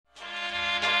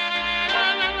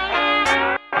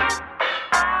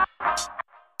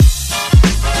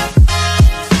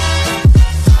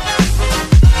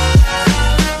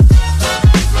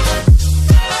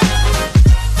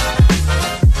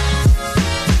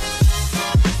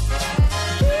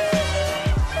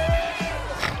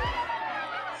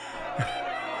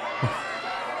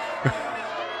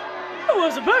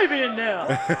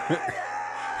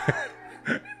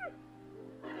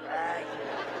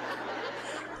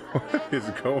What is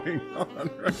going on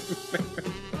right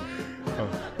now?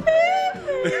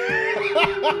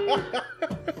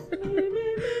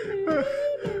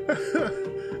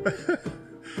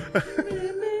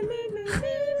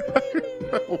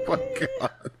 Oh my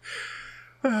God.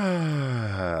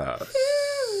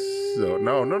 So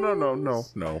no.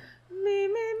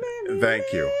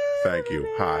 Thank you.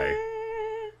 Hi.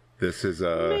 This is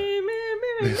a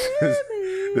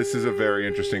very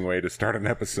interesting way to start an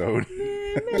episode.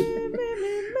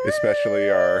 Especially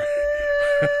our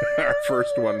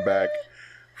first one back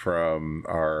from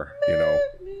our,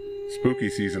 spooky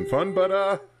season fun, but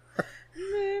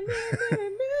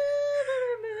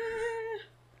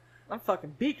I'm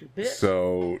fucking Beaker, bitch.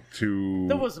 So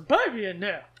there was a baby in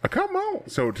there. Come on.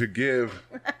 So to give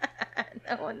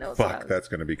no one knows. Fuck, that's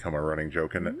going to become a running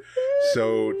joke, isn't it?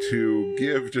 So to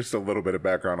give just a little bit of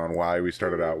background on why we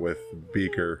started out with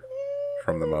Beaker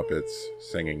from the Muppets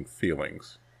singing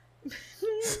Feelings.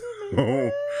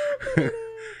 So,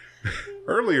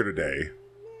 earlier today,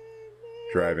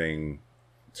 driving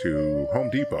to Home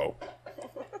Depot,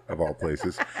 of all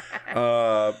places,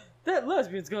 that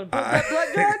lesbian's gonna put that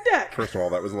black guy on deck. First of all,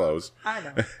 that was Lowe's. I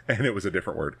know. And it was a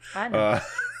different word. I know.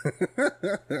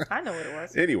 I know what it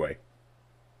was. Anyway.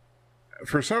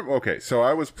 So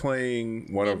I was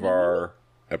playing one of our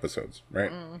episodes,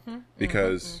 right?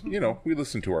 Because, we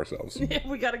listen to ourselves.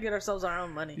 We gotta get ourselves our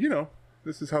own money.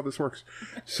 This is how this works.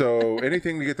 So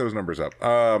anything to get those numbers up.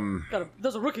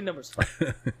 Those are rookie numbers.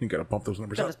 You gotta pump those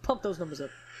numbers up. Gotta pump those numbers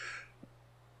up.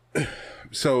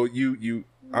 So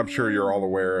I'm sure you're all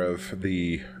aware of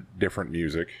the different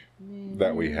music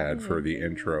that we had for the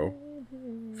intro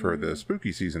for the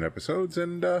spooky season episodes,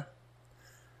 and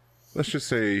let's just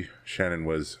say Shannon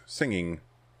was singing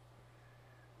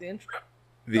the intro.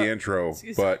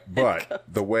 But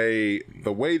the way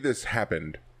this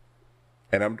happened,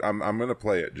 and I'm gonna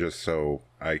play it just so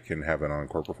I can have an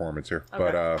encore performance here.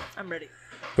 Okay. But I'm ready.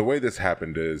 The way this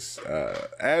happened is,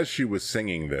 as she was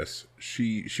singing this,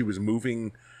 she was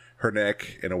moving her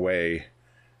neck in a way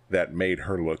that made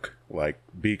her look like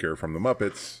Beaker from the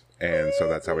Muppets, and so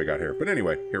that's how we got here. But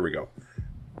anyway, here we go.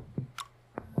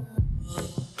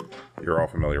 You're all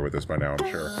familiar with this by now,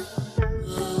 I'm sure.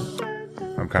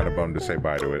 I'm kind of bummed to say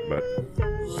bye to it, but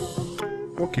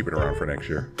we'll keep it around for next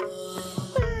year.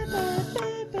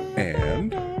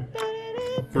 And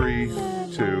 3,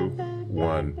 2,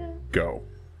 1, go.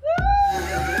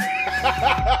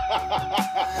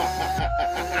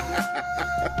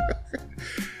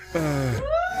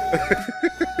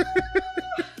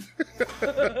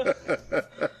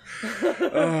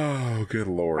 Oh, good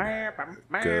Lord.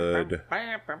 Good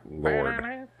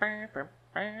Lord.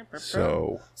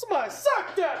 So. Somebody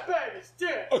suck that baby's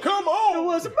dick. Oh, come on! There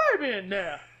was a baby in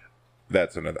there.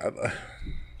 That's another.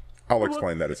 I'll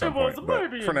explain that at some point.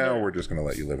 But for now, we're just going to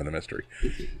let you live in a mystery.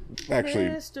 Actually,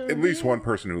 at least one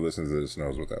person who listens to this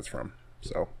knows what that's from.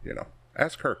 So,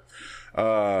 ask her.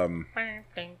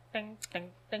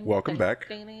 Welcome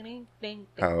back.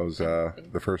 How's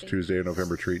the first Tuesday of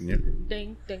November treating you?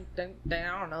 Ding, ding, ding, ding.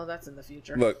 I don't know. That's in the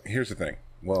future. Look, here's the thing.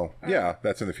 Well, yeah,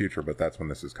 that's in the future, but that's when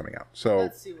this is coming out. So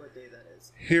let's see what day that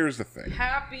is. Here's the thing.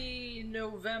 Happy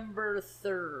November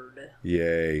 3rd.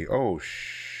 Yay. Oh,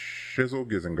 shizzle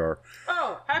gizengar.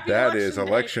 Oh, happy that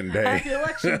election is day. Election Day. Happy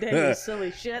Election Day, you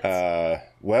silly shits.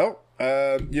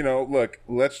 Look,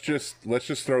 let's just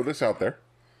throw this out there.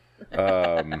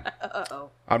 Uh-oh.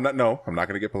 I'm not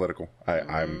going to get political.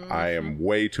 I am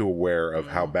way too aware of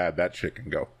how bad that shit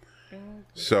can go.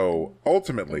 So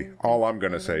ultimately, all I'm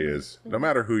going to say is, no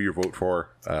matter who you vote for,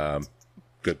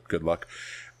 good luck.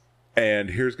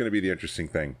 And here's going to be the interesting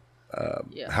thing.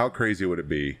 How crazy would it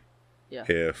be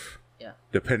if,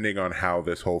 depending on how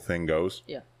this whole thing goes,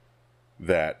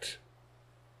 that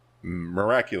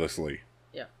miraculously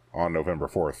on November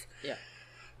 4th,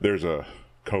 there's a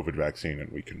COVID vaccine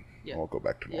and we can all go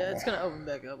back to normal. Yeah, it's going to open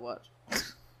back up. Watch.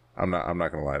 I'm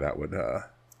not going to lie. That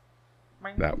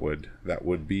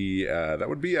would be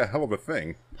a hell of a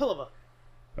thing. Hell of a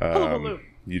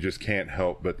you just can't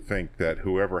help but think that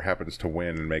whoever happens to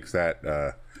win and makes that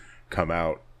come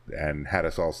out and had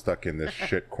us all stuck in this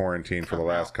shit quarantine for the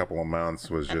last couple of months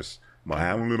was just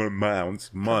months,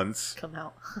 come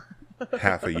out,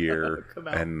 half a year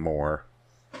and more,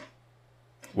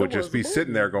 would just be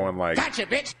sitting there going like, "Gotcha,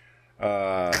 bitch."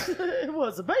 It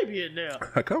was a baby in there.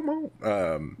 Come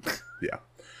on. Yeah.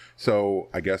 So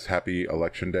I guess happy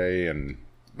Election Day, and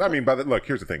I mean, look,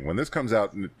 here's the thing: when this comes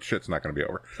out, shit's not going to be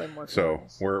over. So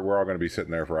we're all going to be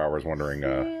sitting there for hours wondering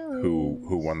who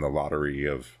won the lottery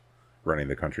of running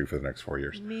the country for the next 4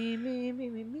 years. Me, me, me,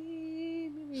 me, me,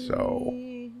 me, me. So,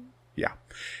 yeah.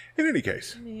 In any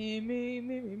case, Me, me,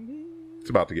 me, me, me. it's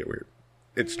about to get weird.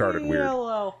 It started weird.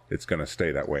 Hello. It's going to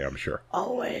stay that way, I'm sure.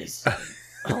 Always.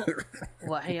 Oh,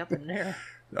 what happened there?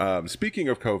 Speaking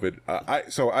of COVID,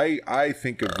 I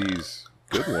think of these...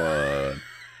 Good one.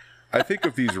 I think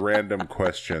of these random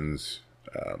questions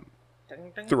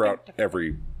throughout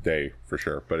every day, for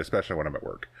sure, but especially when I'm at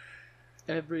work.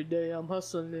 Every day I'm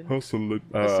hustling. Hustling.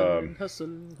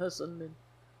 Hustling.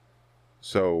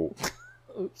 So,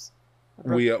 Oops.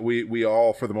 we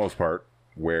all, for the most part,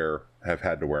 have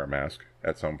had to wear a mask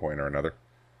at some point or another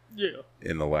Yeah.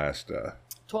 in the last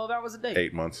 12 hours a day.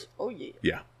 8 months. Oh, yeah.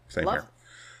 Yeah, same Love here.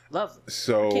 it. Love it.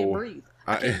 So I can't breathe.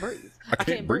 I can't breathe. I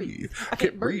can't breathe. I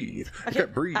can't breathe. I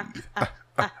can't breathe.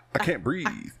 I can't breathe.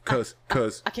 Cause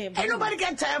I can't breathe. Ain't nobody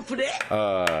got time for that.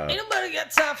 Ain't nobody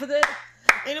got time for that.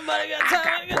 Ain't nobody got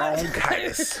time.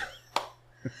 bronchitis.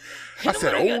 I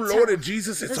said, "Oh Lord of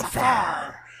Jesus, it's a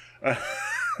fire."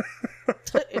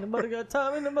 Ain't nobody got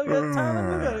time. Ain't nobody got time.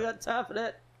 Ain't nobody got time for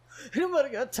that. Ain't nobody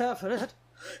got time for that.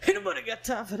 Ain't nobody got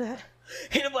time for that.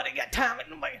 Ain't nobody got time. Ain't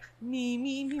nobody.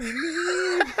 Me.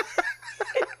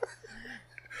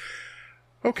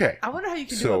 Okay. I wonder how you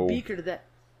can do a beaker to that.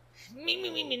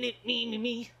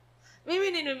 Me.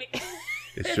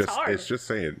 It's just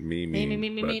saying me.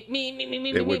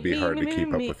 It would be hard to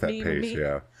keep up with that pace.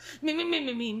 Yeah.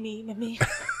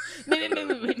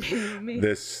 Me.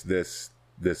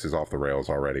 This is off the rails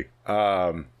already.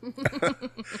 Oh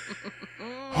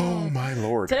my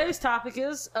Lord. Today's topic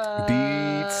is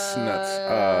Deets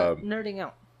nuts. Nerding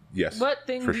out. Yes. What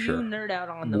thing for do sure. you nerd out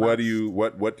on the What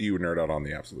most? do you nerd out on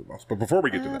the absolute most? But before we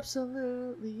get to that,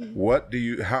 Absolutely. what do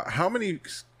you how many?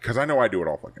 Because I know I do it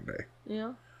all fucking day.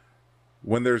 Yeah.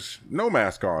 When there's no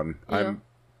mask on, Yeah. I'm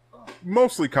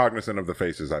mostly cognizant of the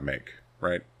faces I make.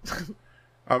 Right.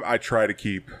 I try to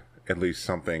keep at least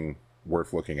something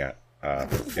worth looking at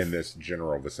in this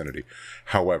general vicinity.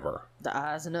 However, The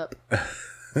eyes and up.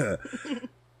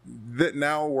 that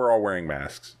now we're all wearing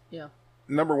masks. Yeah.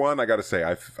 Number one, I got to say,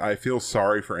 I feel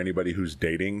sorry for anybody who's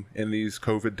dating in these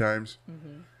COVID times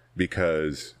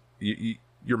because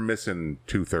you're missing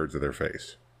 2/3 of their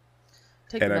face.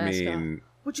 Take And the I mask mean, off.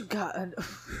 What you got?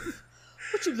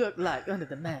 What you look like under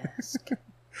the mask?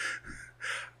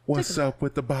 what's up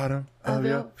with the bottom of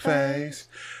your face?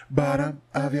 Bottom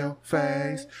of your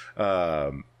face.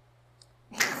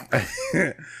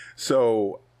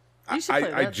 So You should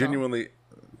play I that genuinely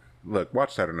look.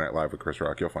 Watch Saturday Night Live with Chris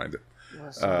Rock. You'll find it.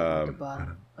 What's up with the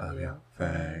bottom of your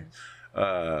face?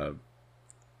 Uh,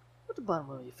 What the bottom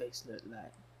of your face look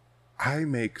like? I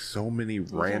make so many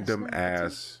random snap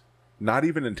ass, not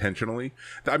even intentionally.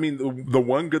 I mean, the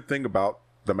one good thing about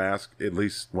the mask, at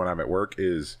least when I'm at work,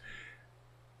 is,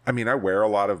 I mean, I wear a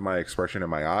lot of my expression in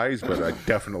my eyes, but I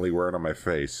definitely wear it on my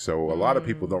face. So a lot of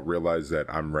people don't realize that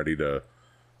I'm ready to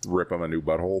rip them a new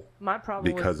butthole My problem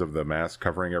because of the mask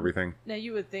covering everything. now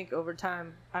you would think over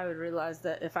time I would realize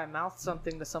that if I mouth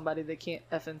something to somebody they can't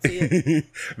effing see it,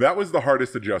 That was the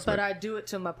hardest adjustment. but I do it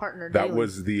to my partner. That daily.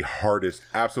 was the hardest,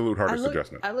 absolute hardest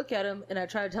adjustment. I look at him and I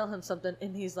try to tell him something,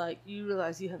 and he's like, "You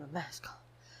realize you have a mask on,"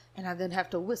 and I then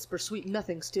have to whisper sweet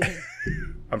nothings to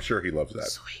him. I'm sure he loves that.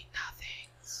 Sweet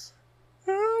nothings.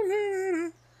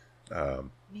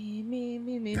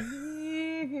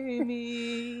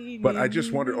 Me. But I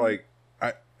just wonder, like,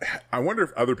 I wonder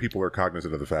if other people are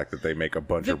cognizant of the fact that they make a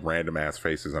bunch of random ass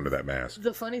faces under that mask.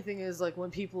 The funny thing is, like, when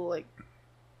people like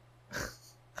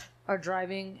are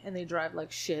driving and they drive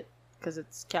like shit because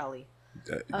it's Cali.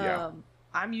 Yeah.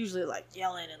 I'm usually like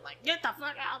yelling and like, "Get the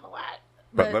fuck out of the way!"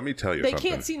 But let me tell you they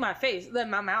something. can't see my face, then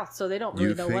my mouth, so they don't You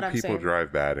really know think what I'm people saying.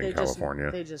 drive bad in They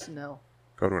California? they just know.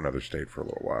 Go to another state for a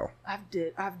little while. I've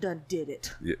done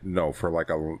it. No, for like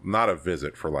not a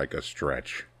visit, for like a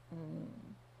stretch.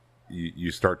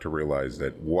 You start to realize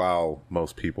that while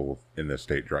most people in this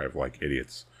state drive like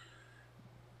idiots,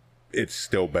 it's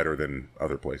still better than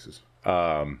other places.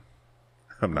 I'm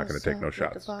not going to take no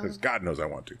shots because God knows I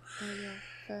want to.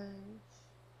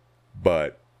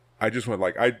 But I just went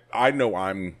like, I know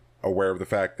I'm aware of the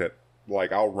fact that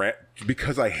like I'll rant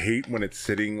because I hate when it's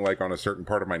sitting like on a certain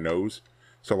part of my nose.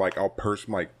 So like I'll purse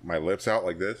my lips out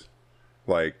like this,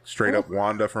 like straight up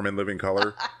Wanda from In Living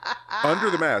Color under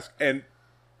the mask. And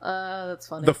That's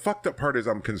funny. the fucked up part is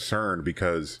I'm concerned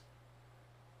because,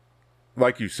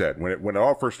 like you said, when it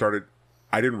all first started,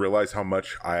 I didn't realize how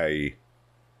much I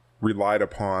relied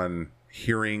upon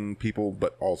hearing people,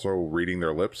 but also reading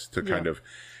their lips to kind of,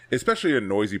 especially in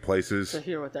noisy places, to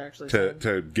hear what they're actually saying.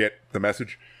 to get the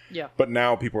message. Yeah. But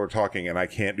now people are talking and I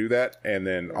can't do that. And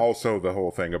then also the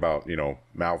whole thing about,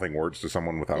 mouthing words to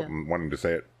someone without wanting to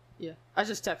say it. Yeah. I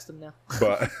just text them now.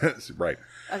 But, right.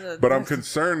 But I'm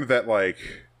concerned that, like,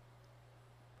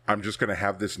 I'm just going to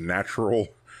have this natural,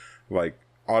 like,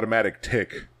 automatic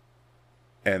tick.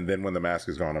 And then when the mask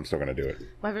is gone, I'm still going to do it.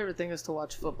 My favorite thing is to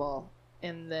watch football.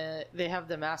 And they have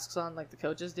the masks on like the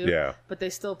coaches do. Yeah. But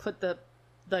they still put the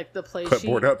play Clipboard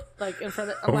sheet up like in front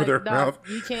of over their mouth.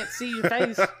 You can't see your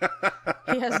face.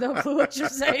 He has no clue what you're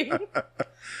saying.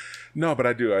 No, but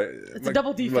I do. It's a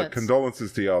double defense. Look,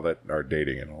 condolences to y'all that are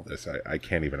dating and all this. I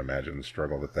can't even imagine the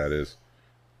struggle that is.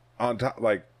 On top,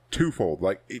 like, twofold.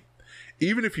 Like,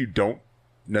 even if you don't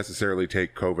necessarily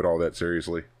take COVID all that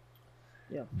seriously,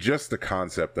 just the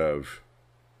concept of,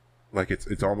 like,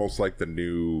 it's almost like the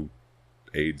new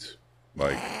AIDS.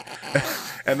 Like,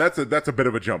 and that's a bit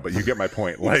of a jump, but you get my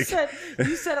point. Like,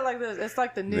 you said it like this. It's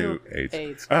like the new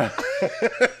AIDS. But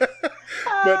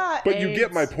AIDS. You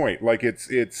get my point. Like, it's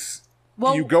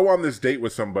you go on this date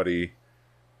with somebody.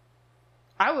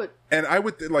 I would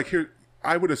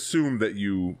assume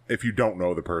that if you don't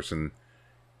know the person,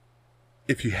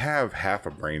 if you have half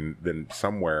a brain, then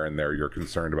somewhere in there you're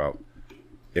concerned about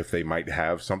if they might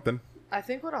have something. I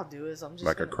think what I'll do is I'm just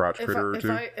like a crotch critter or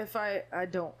two. If I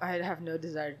have no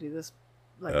desire to do this,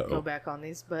 like go back on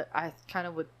these, but I kind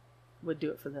of would do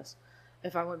it for this.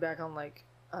 If I went back on like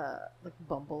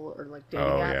Bumble or like dating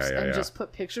apps and just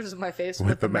put pictures of my face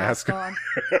with the mask on,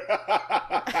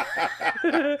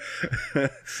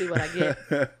 see what I get.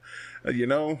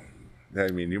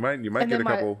 I mean, you might and get a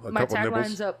couple my nibbles.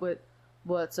 tagline's up with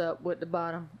 "What's up with the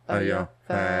bottom of your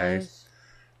face."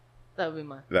 That would be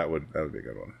mine. That would be a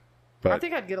good one. But I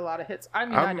think I'd get a lot of hits. I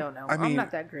mean, I don't know. I'm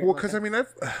not that great. Well, because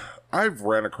I've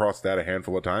ran across that a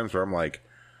handful of times where I'm like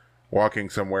walking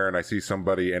somewhere and I see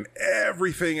somebody and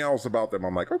everything else about them,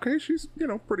 I'm like, okay, she's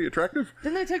pretty attractive.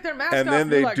 Then they take their mask off, and then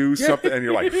they do something, and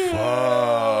you're like,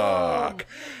 fuck.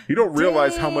 You don't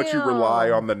realize how much you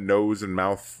rely on the nose and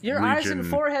mouth. Your region. eyes and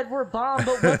forehead were bomb,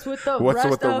 but what's with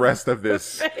the rest of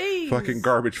this fucking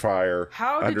garbage fire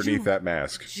underneath that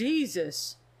mask?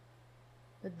 Jesus,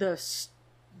 the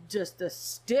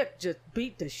stick just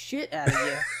beat the shit out of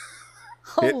you.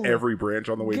 Hit every branch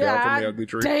on the way down from the ugly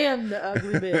tree. Damn the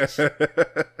ugly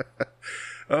bitch.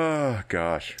 Oh,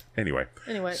 gosh. Anyway.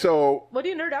 So. What do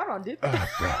you nerd out on, dude? Bro.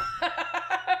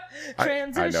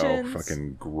 Transitions. I know.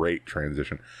 Fucking great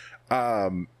transition.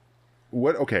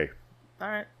 Okay. All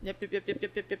right. Yep.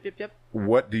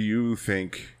 What do you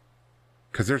think?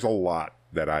 Because there's a lot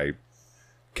that I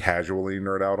casually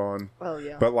nerd out on. Oh,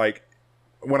 yeah. But, like,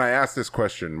 when I ask this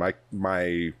question,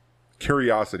 my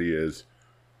curiosity is,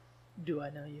 do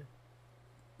I know you?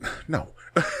 No.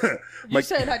 You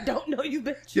said I don't know you,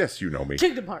 bitch. Yes, you know me.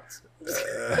 Kingdom Hearts.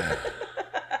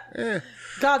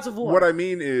 Gods of War. What I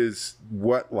mean is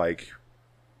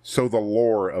so the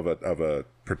lore of a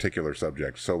particular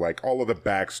subject. So like all of the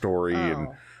backstory and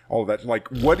all of that. Like,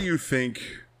 what do you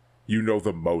think you know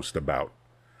the most about?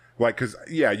 Like, because,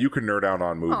 you can nerd out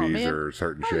on movies or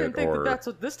certain shit. I didn't think that's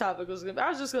what this topic was going to be. I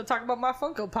was just going to talk about my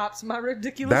Funko Pops and my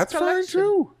ridiculous collection. That's fine,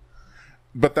 too.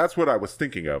 But that's what I was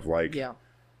thinking of. Like,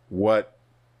 what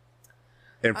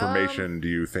information do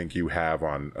you think you have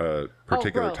on a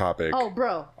particular topic? Oh,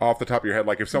 bro. Off the top of your head.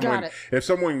 Like, if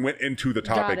someone went into the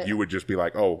topic, you would just be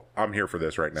like, oh, I'm here for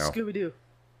this right now. Scooby-Doo.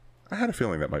 I had a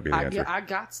feeling that might be the answer. I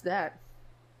got that.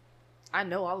 I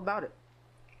know all about it.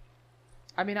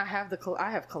 I mean, I have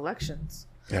collections.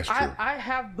 That's true. I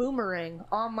have Boomerang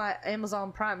on my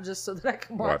Amazon Prime just so that I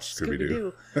can watch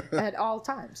Scooby-Doo at all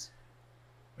times.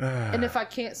 And if I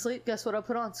can't sleep, guess what I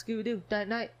put on? Scooby-Doo. That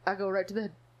night, I go right to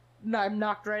bed. I'm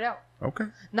knocked right out. Okay.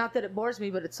 Not that it bores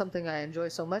me, but it's something I enjoy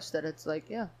so much that it's like,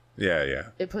 Yeah.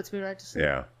 It puts me right to sleep.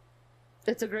 Yeah.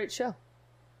 It's a great show.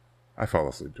 I fall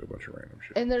asleep to a bunch of random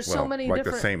shit. And there's so many different...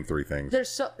 the same three things.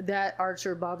 There's that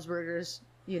Archer, Bob's Burgers,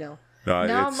 No,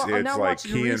 it's like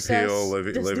Key and Peele,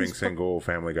 Living Single,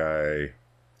 Family Guy.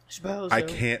 I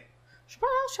can't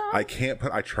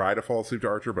I try to fall asleep to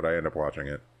Archer, but I end up watching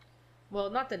it. Well,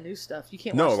 not the new stuff. You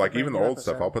can't. No, like even the old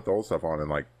stuff. I'll put the old stuff on and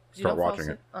like start watching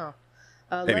it. Oh,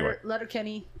 anyway,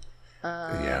 Letterkenny.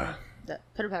 That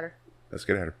Pitter Patter. Let's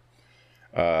get at her.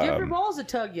 Give your balls a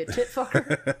tug, you tit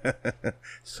fucker.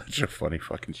 Such a funny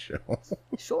fucking show.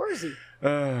 Shoresy.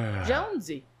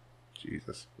 Jonesy.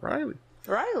 Jesus, Riley.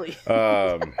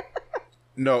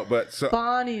 No, but so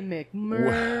Bonnie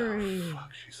McMurray.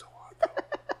 Fuck, she's so hot.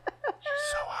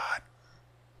 She's so hot.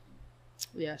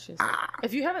 Yeah, she's.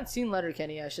 If you haven't seen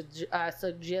Letterkenny, I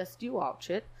suggest you watch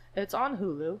it. It's on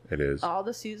Hulu. It is. All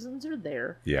the seasons are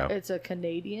there. Yeah. It's a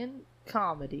Canadian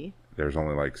comedy. There's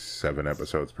only like 7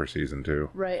 episodes per season too.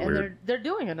 Right, It's and weird. they're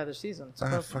doing another season.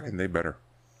 Fucking they better.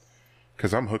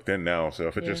 Because I'm hooked in now, so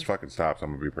if it just fucking stops, I'm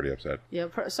going to be pretty upset. Yeah,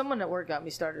 someone at work got me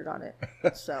started on it,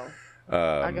 so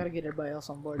I got to get everybody else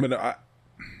on board. But no,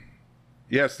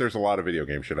 yes, there's a lot of video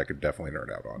game shit I could definitely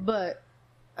nerd out on. But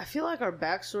I feel like our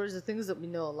backstories, the things that we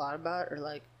know a lot about, are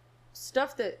like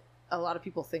stuff that a lot of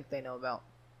people think they know about.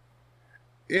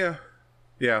 Yeah.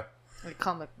 Like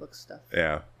comic book stuff.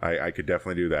 Yeah, I could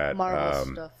definitely do that.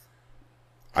 Marvel stuff.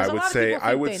 I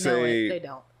would say they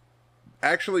don't.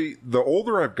 Actually, the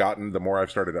older I've gotten, the more I've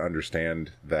started to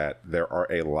understand that there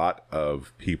are a lot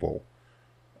of people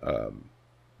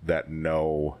that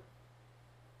know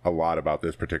a lot about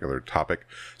this particular topic.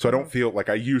 So I don't feel like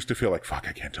I used to feel like, fuck,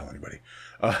 I can't tell anybody.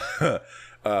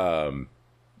 Don't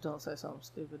say something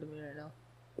stupid to me right now.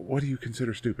 What do you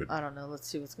consider stupid? I don't know. Let's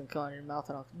see what's going to come out of your mouth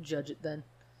and I'll judge it then.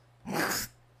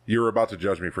 You were about to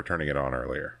judge me for turning it on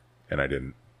earlier, and I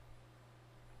didn't.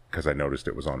 Because I noticed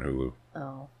it was on Hulu.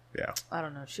 Oh. Yeah. I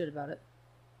don't know shit about it.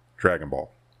 Dragon Ball.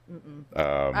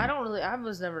 I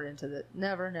was never into that.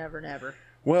 Never.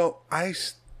 Well, I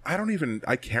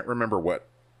can't remember what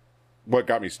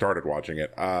got me started watching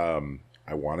it. I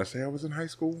want to say I was in high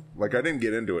school. Like, I didn't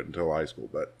get into it until high school,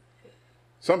 but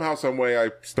somehow, some way,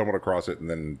 I stumbled across it and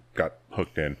then got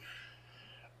hooked in.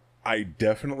 I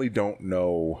definitely don't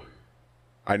know.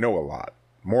 I know a lot.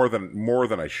 More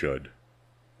than I should.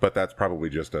 But that's probably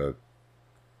just a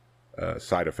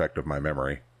side effect of my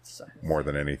memory. More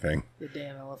than anything. The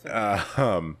damn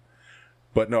elephant.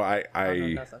 But no,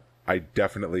 I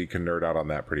definitely can nerd out on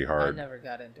that pretty hard. I never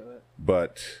got into it.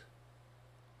 But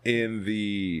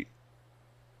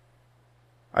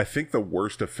I think the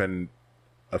worst offendee,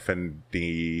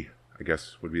 I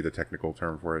guess would be the technical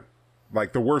term for it.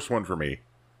 Like the worst one for me,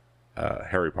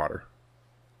 Harry Potter.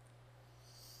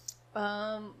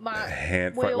 I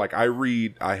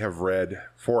have read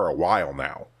for a while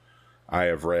now. I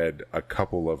have read a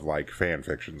couple of like fan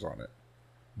fictions on it,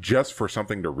 just for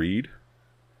something to read.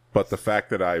 But the fact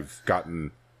that I've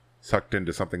gotten sucked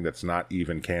into something that's not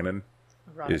even canon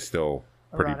is still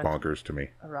pretty bonkers to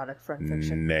me. Erotic fan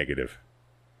fiction. Negative.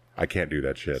 I can't do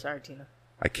that shit. Sorry, Tina.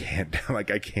 I can't.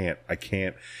 I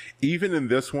can't. Even in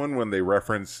this one, when they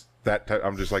reference that,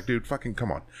 I'm just like, dude, fucking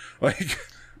come on. Like,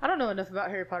 I don't know enough about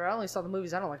Harry Potter. I only saw the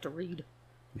movies. I don't like to read.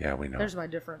 Yeah, we know. There's my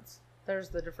difference. There's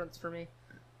the difference for me.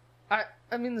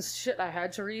 I mean, the shit I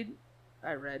had to read,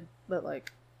 I read, but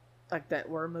like that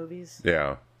were movies.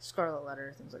 Yeah. Scarlet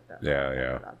Letter, things like that.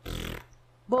 Yeah.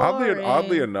 Boring.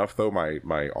 Oddly enough, though,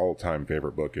 my all-time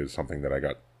favorite book is something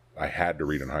that I had to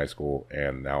read in high school,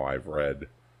 and now I've read.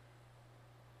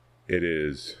 It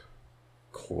is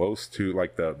close to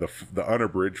like the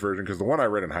unabridged version, because the one I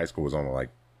read in high school was only like,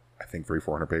 I think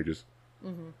 300-400 pages.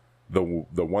 Mm-hmm.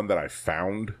 The one that I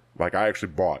found, like I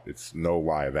actually bought, it's no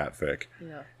lie that thick,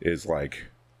 is like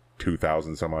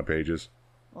 2,000 some odd pages.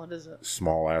 What is it?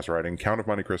 Small ass writing. Count of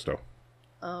Monte Cristo.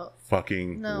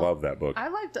 Fucking love that book. I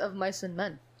liked Of Mice and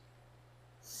Men.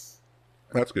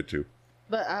 That's good too.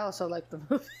 But I also like the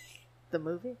movie. The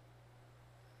movie?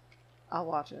 I'll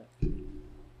watch it.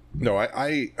 No,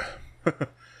 I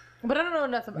but I don't know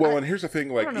enough about. Well, and here's the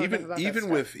thing, like even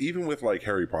with like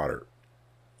Harry Potter,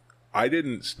 I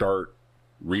didn't start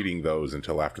reading those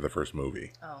until after the first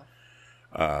movie. Oh.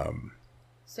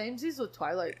 Samesies with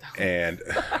Twilight. And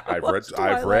I've read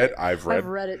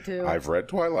it too. I've read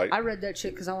Twilight. I read that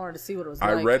shit because I wanted to see what it was like.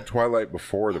 I read Twilight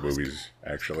before the movies,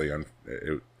 actually.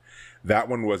 That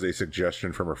one was a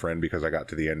suggestion from a friend because I got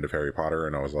to the end of Harry Potter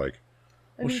and I was like,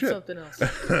 I need something else.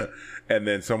 And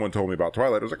then someone told me about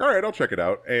Twilight. I was like, all right, I'll check it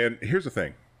out. And here's the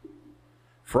thing.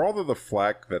 For all of the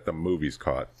flack that the movies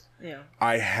caught,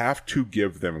 I have to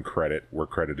give them credit where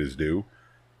credit is due.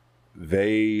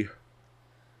 They...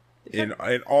 In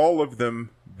all of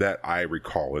them that I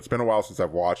recall, it's been a while since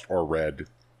I've watched or read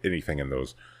anything in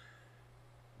those,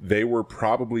 they were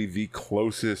probably the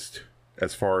closest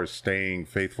as far as staying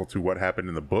faithful to what happened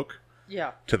in the book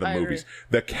to the movies. Agree.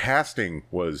 The casting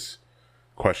was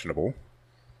questionable.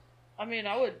 I mean,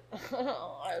 I would...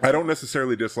 I don't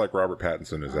necessarily dislike Robert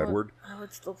Pattinson as Edward. I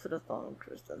would still put a thought on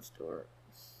Kristen Stewart.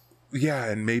 Yeah,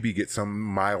 and maybe get some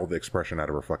mild expression out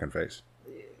of her fucking face.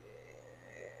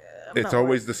 It's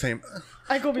always the same.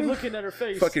 I go be looking at her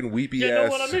face. Fucking weepy ass. You know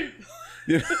what I mean?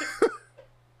 You know?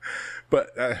 But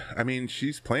I mean,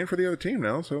 she's playing for the other team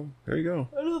now, so there you go.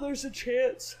 I know there's a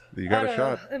chance. You got a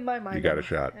shot. In my mind. You got a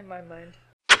shot. In my mind.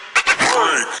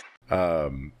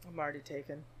 I'm already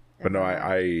taken. But no,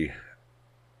 I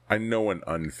I know an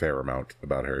unfair amount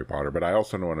about Harry Potter, but I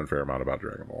also know an unfair amount about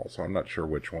Dragon Ball, so I'm not sure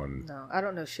which one. No, I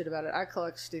don't know shit about it. I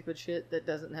collect stupid shit that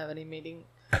doesn't have any meaning.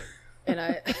 And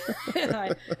I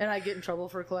and I get in trouble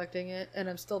for collecting it, and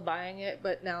I'm still buying it,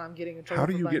 but now I'm getting in trouble. How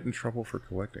do you get in trouble for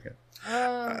collecting it?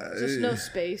 Just no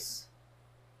space.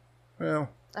 Well,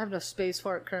 I have no space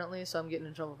for it currently, so I'm getting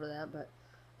in trouble for that. But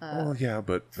well, yeah,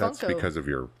 but that's Funko, because of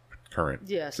your current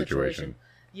situation.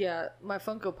 Yeah, my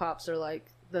Funko Pops are like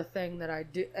the thing that I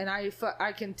do, and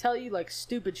I can tell you like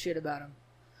stupid shit about them.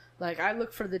 Like I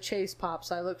look for the Chase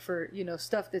Pops. I look for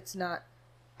stuff that's not.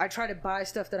 I try to buy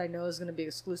stuff that I know is going to be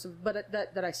exclusive, but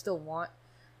that I still want,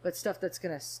 but stuff that's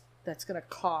gonna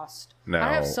cost. Now,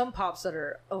 I have some Pops that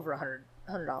are over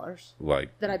 $100,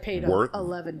 like that I paid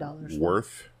 $11.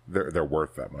 Worth? They're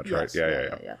worth that much, yes,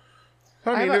 right? Yeah.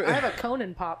 I have a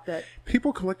Conan Pop that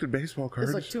people collected baseball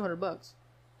cards. It's like $200.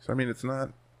 So I mean, it's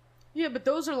not. Yeah, but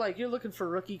those are like you're looking for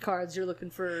rookie cards. You're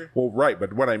looking for. Well, right,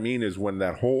 but what I mean is when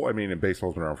that whole. I mean, and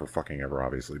baseball's been around for fucking ever,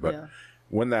 obviously, but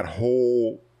when that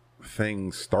whole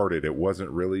thing started, it wasn't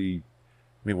really.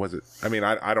 I mean, was it? I mean,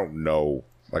 I don't know.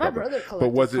 Like, my brother collected but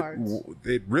was cards.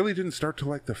 It really didn't start till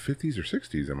like the 50s or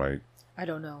 60s. Am I? I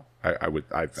don't know. I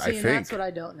think that's what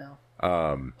I don't know.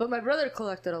 But my brother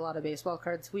collected a lot of baseball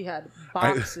cards. We had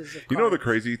boxes of cards. You know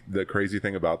the crazy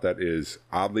thing about that is,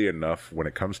 oddly enough, when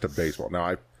it comes to baseball.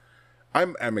 Now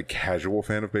I'm a casual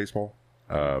fan of baseball.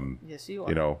 Yes, you are.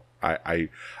 You know, I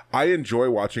enjoy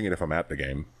watching it if I'm at the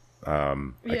game. I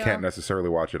can't necessarily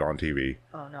watch it on TV.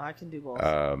 Oh no, I can do both.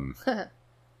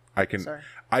 I can. Sorry.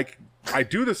 I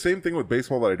do the same thing with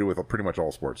baseball that I do with pretty much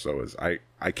all sports. So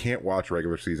I can't watch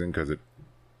regular season because it.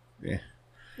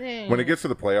 When it gets to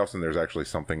the playoffs and there's actually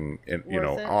something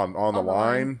on the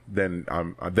line, then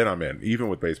I'm in. Even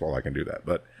with baseball, I can do that.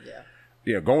 But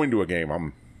going to a game,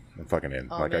 I'm fucking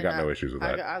in. I got no issues with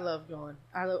that. I love going.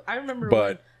 I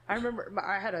remember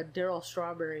I had a Darryl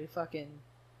Strawberry fucking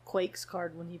Quakes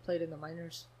card when he played in the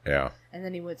minors. Yeah. And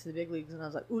then he went to the big leagues, and I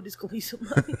was like, "Ooh, this gonna be some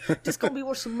money. This gonna be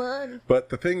worth some money." But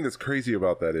the thing that's crazy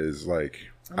about that is,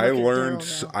 like, I learned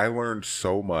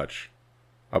so much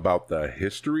about the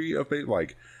history of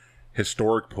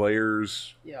historic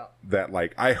players. Yeah. That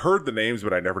I heard the names,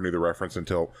 but I never knew the reference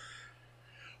until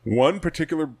one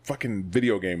particular fucking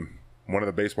video game. One of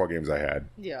the baseball games I had.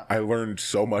 Yeah. I learned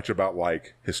so much about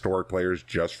historic players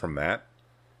just from that.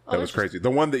 That was crazy. The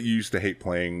one that you used to hate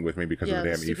playing with me because of the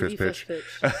damn eFist pitch.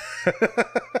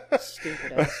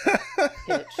 Stupid ass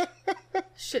pitch.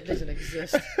 Shit doesn't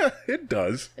exist. It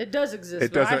does. It does exist.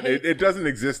 It doesn't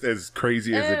exist as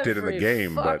crazy as it did in the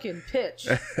game. Fucking pitch.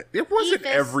 It wasn't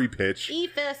every pitch.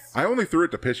 eFist. I only threw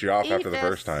it to piss you off after the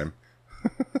first time.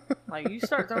 Like, you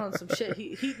start throwing some shit,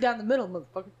 heat down the middle,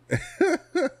 motherfucker.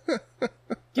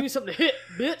 Give me something to hit,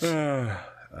 bitch.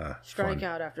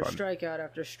 Strikeout after strikeout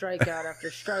after strikeout after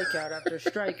strikeout after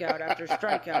strikeout after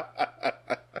strikeout.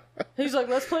 He's like,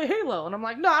 let's play Halo. And I'm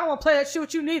like, no, I don't want to play that shit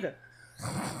with you neither.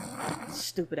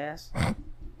 Stupid ass.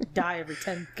 Die every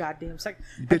 10 goddamn seconds.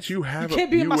 But you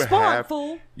can't be in my spawn,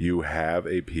 fool. You have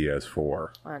a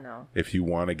PS4. I know. If you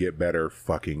want to get better,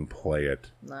 fucking play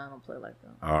it. No, I don't play like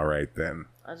that. All right, then.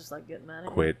 I just like getting mad at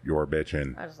you. Quit your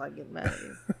bitching. I just like getting mad at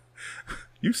you.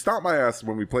 You stomped my ass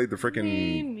when we played the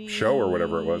freaking show or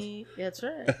whatever it was. That's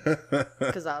right.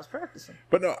 Because I was practicing.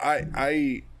 But no,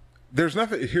 there's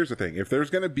nothing. Here's the thing. If there's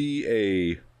going to be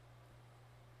a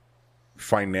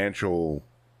financial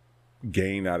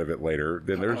gain out of it later,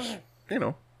 then there's,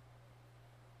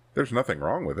 there's nothing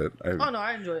wrong with it. No,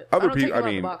 I enjoy it. Other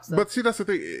people, but see, that's the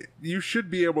thing. You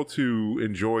should be able to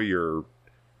enjoy your,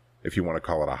 if you want to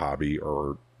call it a hobby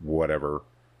or whatever,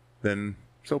 then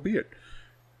so be it.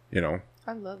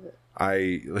 I love it.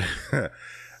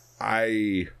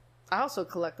 I also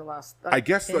collect a lot of stuff. I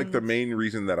guess the main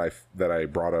reason that I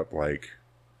brought up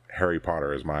Harry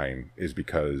Potter as mine is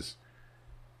because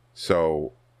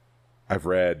I've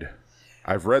read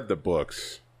the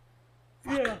books.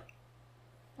 Yeah.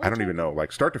 I don't even know,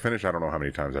 start to finish. I don't know how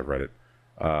many times I've read it.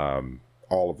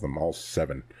 All of them, all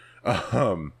 7.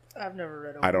 I've never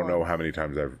read them. I don't know how many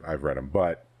times I've read them,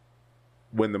 but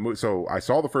when so I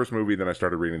saw the first movie, then I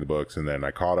started reading the books, and then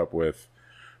I caught up with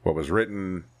what was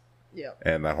written,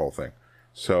 and that whole thing.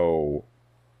 So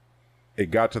it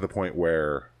got to the point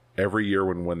where every year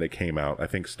when they came out, I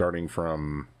think starting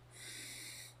from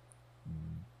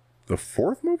the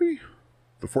 4th movie,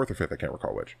 the 4th or 5th, I can't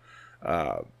recall which,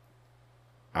 I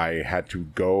had to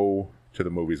go to the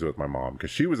movies with my mom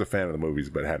because she was a fan of the movies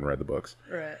but hadn't read the books.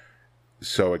 Right.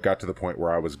 So it got to the point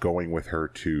where I was going with her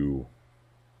to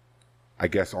I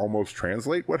guess, almost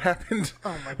translate what happened.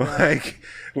 Oh my god!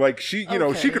 Like she, you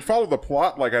know, she could follow the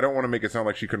plot. Like, I don't want to make it sound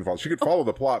like she couldn't follow. She could follow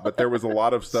the plot, but there was a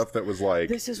lot of stuff that was like,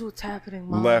 this is what's happening,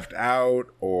 Mom. Left out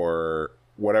or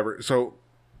whatever. So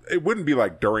it wouldn't be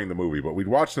like during the movie, but we'd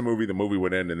watch the movie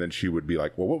would end, and then she would be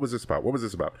like, "Well, what was this about? What was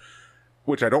this about?"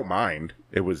 Which I don't mind.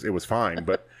 It was fine.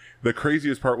 But the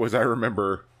craziest part was I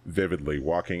remember vividly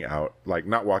walking out, like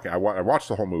not walking. I watched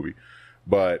the whole movie,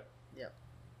 but.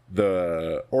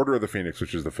 The Order of the Phoenix,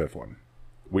 which is the 5th one.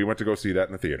 We went to go see that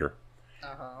in the theater.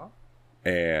 Uh-huh.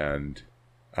 And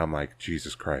I'm like,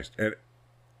 Jesus Christ. And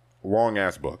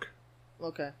long-ass book.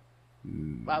 Okay.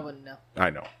 I wouldn't know.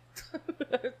 I know.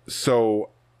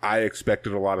 So I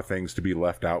expected a lot of things to be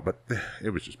left out, but it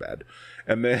was just bad.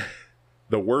 And then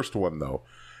the worst one, though,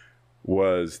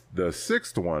 was the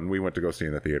 6th one we went to go see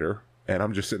in the theater. And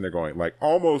I'm just sitting there going, like,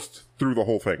 almost through the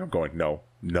whole thing, I'm going, no.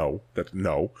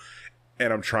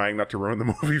 And I'm trying not to ruin the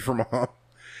movie for Mom. And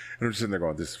I'm just sitting there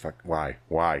going, this is why?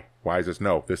 Why is this?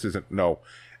 No, this isn't, no.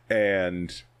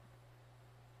 And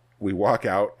we walk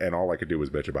out, and all I could do was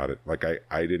bitch about it. Like,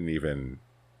 I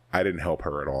didn't help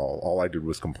her at all. All I did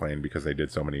was complain because they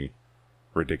did so many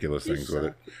ridiculous things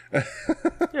with it.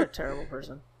 You're a terrible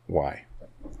person. Why?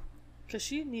 Because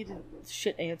she needed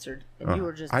shit answered, and you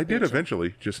were just I did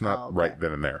eventually, just not right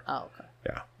then and there. Oh, okay.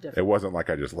 Yeah. Different. It wasn't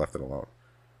like I just left it alone.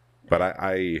 But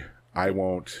I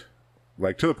won't,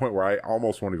 like, to the point where I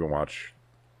almost won't even watch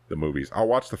the movies. I'll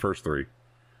watch the first 3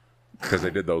 because they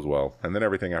did those well, and then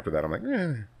everything after that I'm like,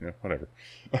 yeah, whatever.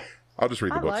 I'll just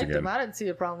read the books again. I didn't see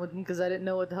a problem with them because I didn't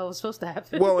know what the hell was supposed to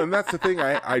happen. Well, and that's the thing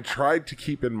I tried to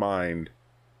keep in mind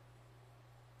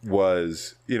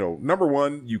was, you know, number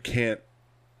one, you can't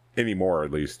anymore,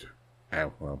 at least,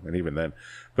 well, and even then,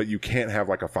 but you can't have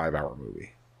like a 5-hour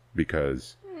movie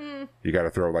because you got to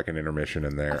throw like an intermission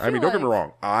in there. I mean, don't get me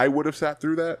wrong. I would have sat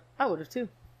through that. I would have too.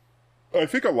 I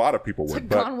think a lot of people would. Like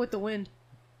Gone with the Wind.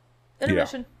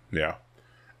 Intermission. Yeah.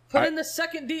 Put the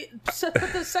second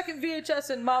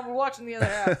VHS in, Mom. We're watching the other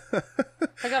half.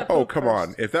 I gotta. Oh, come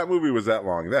on! If that movie was that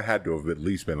long, that had to have at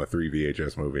least been a 3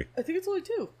 VHS movie. I think it's only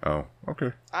 2. Oh,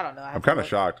 okay. I don't know. I'm kind of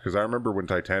shocked because I remember when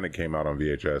Titanic came out on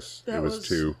VHS, it was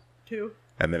 2. 2.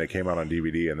 And then it came out on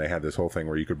DVD, and they had this whole thing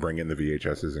where you could bring in the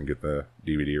VHSs and get the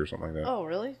DVD or something like that. Oh,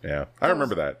 really? Yeah, I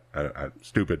remember that.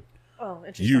 Stupid. Oh,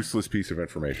 interesting. Useless piece of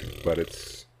information, but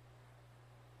it's.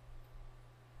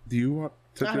 Do you want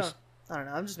to just? I don't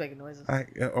know. I'm just making noises.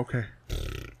 Okay.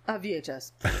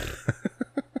 VHS.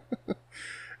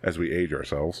 As we age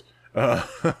ourselves.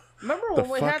 Remember when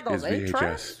we had those 8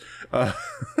 tracks?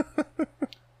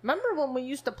 Remember when we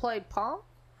used to play Pong?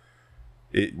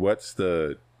 What's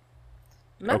the?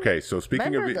 Okay, so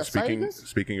speaking of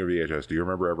VHS, do you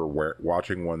remember ever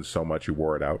watching one so much you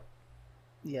wore it out?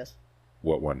 Yes.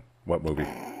 What one? What movie?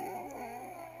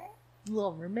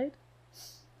 Little Mermaid.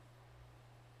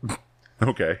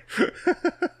 Okay.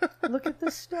 Look at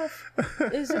this stuff.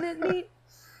 Isn't it neat?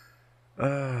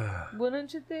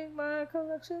 Wouldn't you think my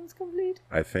collection's complete?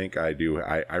 I think I do.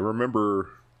 I remember.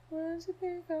 Wouldn't you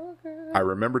think I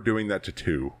remember doing that to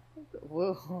 2.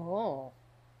 Whoa.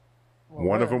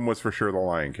 One of them was for sure The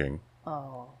Lion King.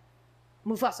 Oh.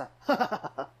 Mufasa.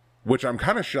 Which I'm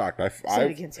kind of shocked.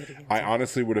 Say it again. I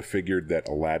honestly would have figured that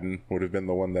Aladdin would have been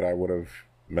the one that I would have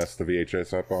messed the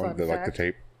VHS up on, like the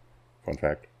tape. Fun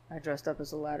fact. I dressed up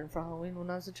as Aladdin for Halloween when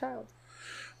I was a child.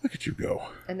 Look at you go.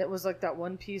 And it was like that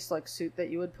one piece like suit that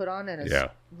you would put on, and his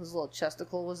little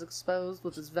chesticle was exposed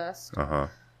with his vest. Uh-huh.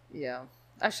 Yeah.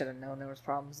 I should have known there was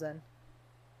problems then.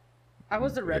 I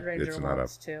was the Red Ranger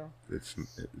once, too. It's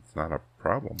not a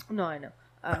problem. No, I know.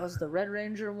 I was the Red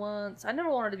Ranger once. I never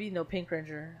wanted to be no Pink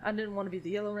Ranger. I didn't want to be the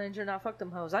Yellow Ranger. Now fuck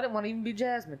them hoes. I didn't want to even be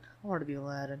Jasmine. I wanted to be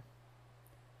Aladdin.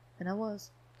 And I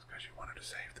was. It's because you wanted to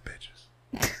save the bitches.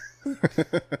 I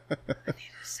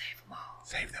needed to save them all.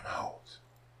 Save them hoes.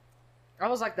 I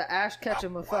was like the Ash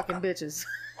Ketchum of fucking bitches.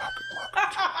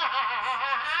 Welcome.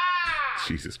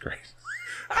 Jesus Christ.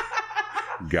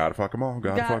 Gotta fuck them all.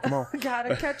 Gotta fuck them all.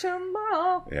 Gotta catch them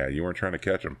all. Yeah, you weren't trying to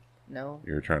catch them. No.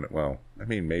 You were trying to, well, I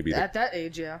mean, maybe. At that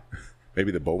age, yeah.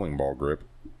 Maybe the bowling ball grip.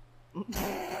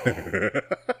 Ay,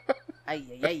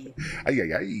 ay, ay. Ay,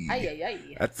 ay, ay. Ay, ay,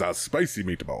 ay. That's a spicy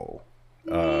meatball.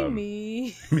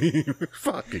 Me.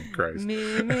 Fucking Christ. Me.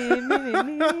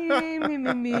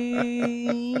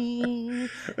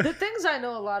 The things I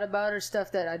know a lot about are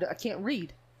stuff that I can't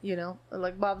read, you know?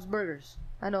 Like Bob's Burgers.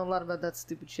 I know a lot about that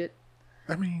stupid shit.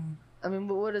 I mean, but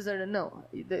what is there to know?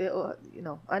 You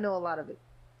know, I know a lot of it.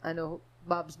 I know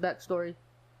Bob's backstory.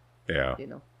 Yeah. You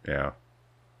know. Yeah.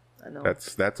 I know.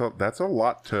 That's a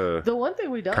lot to. The one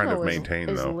thing we don't know maintain,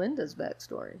 is though. Linda's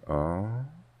backstory. Oh.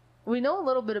 We know a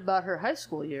little bit about her high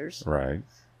school years. Right.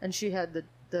 And she had the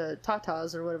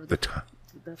Tatas or whatever the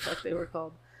fuck they were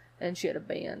called. And she had a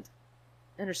band.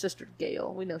 And her sister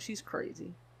Gail. We know she's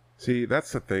crazy. See,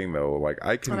 that's the thing though. Like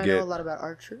I know a lot about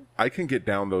Archer. I can get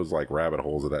down those like rabbit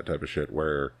holes of that type of shit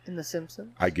where in The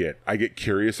Simpsons. I get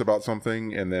curious about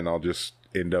something and then I'll just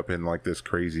end up in like this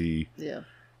crazy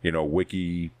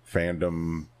wiki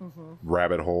fandom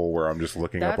rabbit hole where I'm just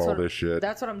looking up all this shit.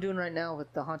 That's what I'm doing right now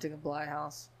with The Haunting of Bly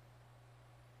House.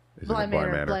 Bly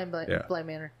Manor. Bly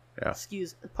Manor. Yeah.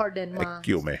 Pardon-moi.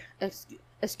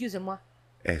 Excusez-moi.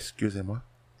 Excusez-moi.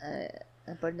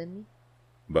 Pardon me.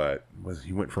 But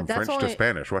you went from French to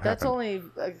Spanish. What happened? That's only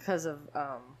because of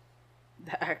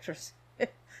the actress.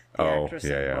 Actress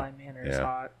in Bly Manor is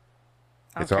hot.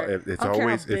 It's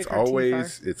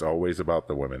always about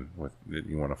the women.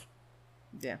 You want to.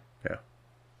 Yeah.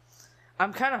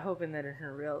 I'm kind of hoping that in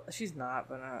her real, she's not,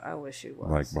 but I wish she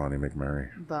was. Like Bonnie McMurray.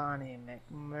 Bonnie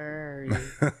McMurray.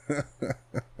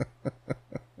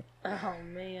 Oh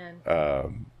man.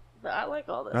 But I like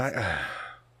all this.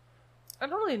 I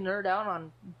don't really nerd out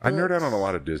on books. I nerd out on a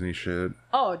lot of Disney shit.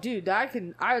 Oh, dude,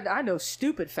 I know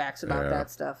stupid facts about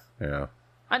that stuff. Yeah.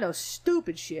 I know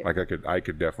stupid shit. Like I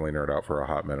could definitely nerd out for a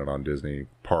hot minute on Disney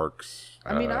parks.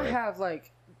 I mean, I have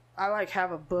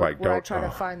have a book where I try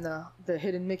to find the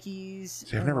hidden Mickeys.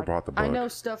 See, I've never bought the book. I know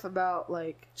stuff about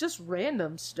like just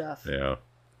random stuff. Yeah.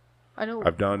 I know.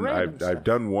 I've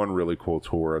done one really cool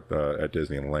tour at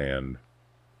Disneyland,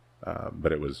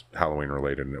 but it was Halloween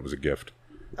related and it was a gift.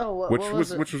 Oh, which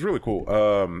was really cool.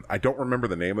 I don't remember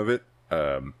the name of it.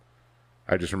 I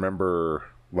just remember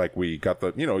like we got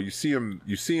the you see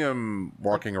him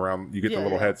walking around. You get the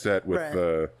little headset with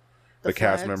the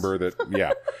cast member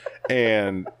that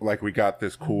and like we got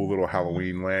this cool little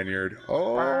Halloween lanyard.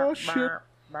 Oh shit!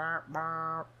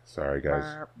 Sorry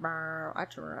guys. I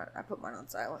put mine on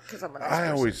silent because I'm an. I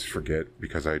always forget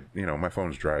because my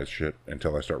phone's dry as shit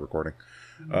until I start recording.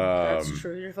 That's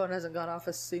true. Your phone hasn't gone off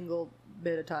a single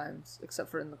bit of times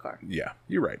except for in the car. Yeah,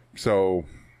 you're right. So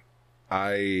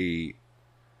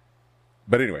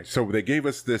but anyway, so they gave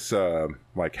us this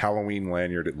like Halloween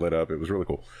lanyard. It lit up. It was really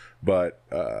cool. But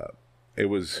it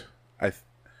was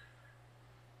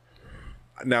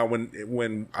now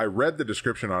when I read the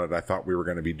description on it, I thought we were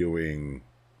going to be doing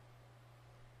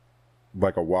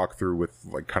like a walkthrough with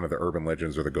like kind of the urban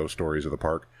legends or the ghost stories of the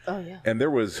park. Oh yeah. And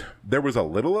there was a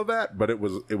little of that, but it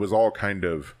was all kind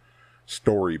of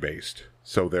story based.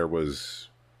 So there was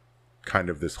kind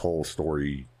of this whole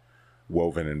story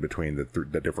woven in between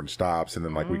the different stops, and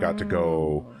then like we got to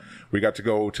go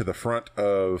to the front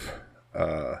of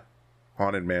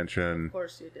Haunted Mansion. Of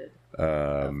course you did.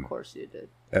 Of course you did.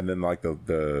 And then like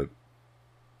the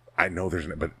I know there's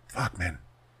but fuck man,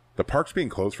 the park's being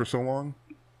closed for so long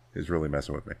is really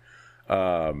messing with me.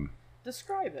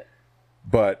 Describe it.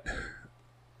 But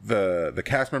the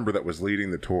cast member that was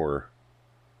leading the tour,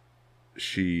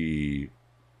 she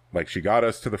got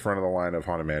us to the front of the line of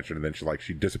Haunted Mansion, and then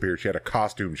she disappeared. She had a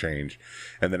costume change,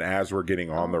 and then as we're getting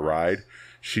on the ride,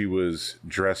 she was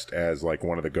dressed as like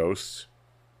one of the ghosts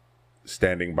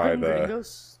standing by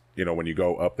when you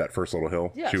go up that first little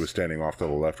hill. Yes. She was standing off to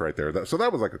the left right there. So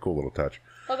that was like a cool little touch.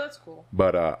 Oh, that's cool.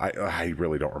 But I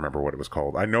really don't remember what it was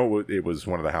called. I know it was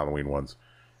one of the Halloween ones,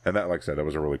 and that, like I said, that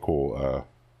was a really cool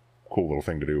little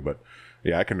thing to do. But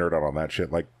yeah, I can nerd out on that shit.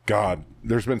 Like, God,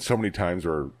 there's been so many times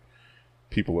where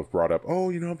people have brought up,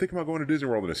 I'm thinking about going to Disney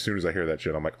World, and as soon as I hear that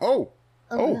shit, I'm like,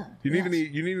 you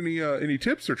need any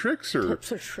tips or tricks or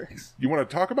you want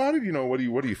to talk about it? What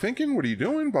are you thinking? What are you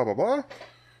doing? Blah blah blah.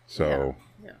 So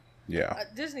yeah.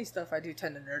 Disney stuff I do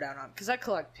tend to nerd out on because I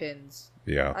collect pins.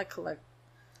 Yeah, I collect.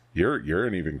 You're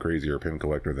an even crazier pin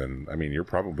collector than you're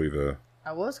probably the.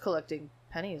 I was collecting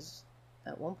pennies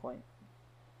at one point.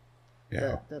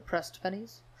 Yeah, the pressed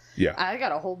pennies. Yeah, I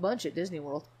got a whole bunch at Disney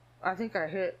World. I think I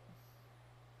hit.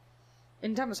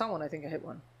 Anytime I saw one, I think I hit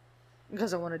one.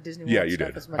 Because I wanted Disney World. Yeah, you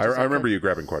did. I remember you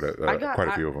grabbing quite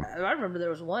a few of them. I remember there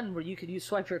was one where you could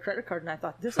swipe your credit card, and I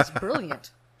thought, this is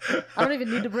brilliant. I don't even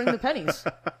need to bring the pennies.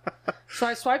 So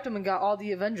I swiped them and got all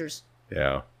the Avengers.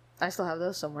 Yeah. I still have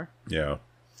those somewhere. Yeah.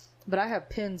 But I have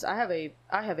pins. I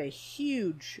have a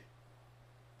huge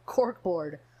cork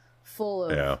board full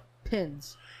of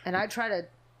pins, and I try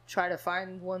to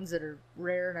find ones that are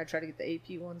rare, and I try to get the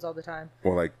AP ones all the time.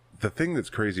 Well, like the thing that's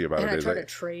crazy about it is I try to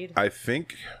trade. I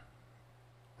think,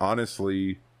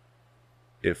 honestly,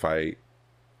 if I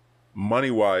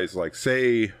money-wise, like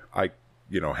say I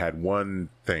had one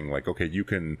thing, like, okay,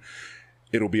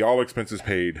 it'll be all expenses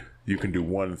paid. You can do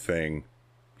one thing,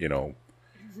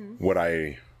 would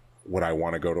I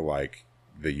want to go to like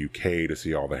the UK to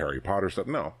see all the Harry Potter stuff?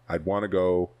 No, I'd want to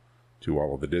go to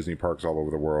all of the Disney parks all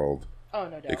over the world. Oh,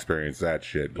 no doubt. Experience that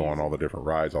shit, go on all the different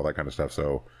rides, all that kind of stuff.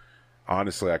 So,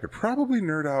 honestly, I could probably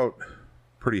nerd out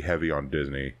pretty heavy on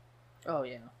Disney. Oh,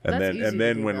 yeah. And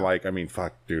then when, like, I mean,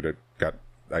 fuck, dude,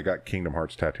 I got Kingdom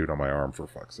Hearts tattooed on my arm, for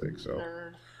fuck's sake, so.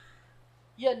 Nerd.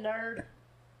 Yeah, nerd.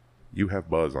 You have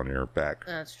Buzz on your back.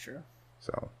 That's true.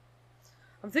 So.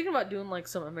 I'm thinking about doing, like,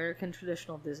 some American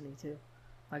traditional Disney, too.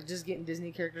 Like, just getting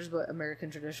Disney characters, but American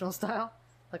traditional style.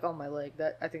 Like, on my leg.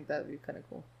 I think that would be kind of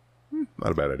cool.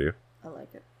 Not a bad idea. I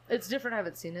like it. It's different. I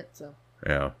haven't seen it, so.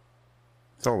 Yeah.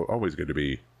 It's always good to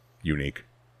be unique.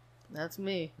 That's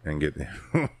me. And get...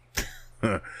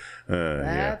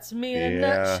 That's me in a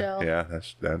nutshell. Yeah,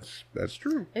 that's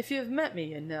true. If you've met me,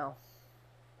 you know.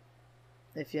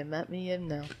 If you met me, you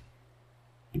know.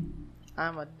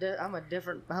 I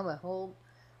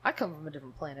come from a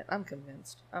different planet. I'm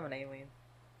convinced. I'm an alien.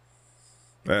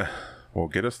 Well,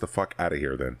 get us the fuck out of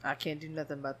here then. I can't do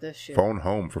nothing about this shit. Phone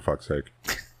home, for fuck's sake.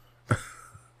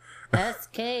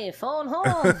 SK, phone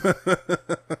home.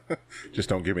 Just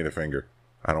don't give me the finger.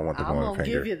 I don't want the glowing finger. I'm gonna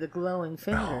give you the glowing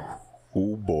finger.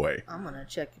 Oh boy. I'm gonna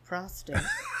check your prostate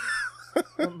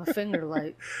with my finger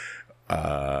light.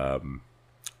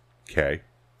 Okay.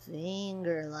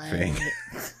 Finger light.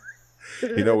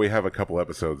 You know, we have a couple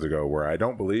episodes ago where I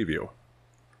don't believe you.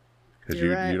 Because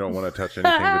you don't want to touch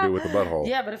anything to do with the butthole.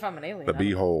 Yeah, but if I'm an alien. The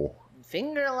beehole.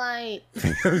 Finger light.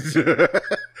 Is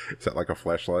that like a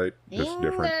flashlight? Just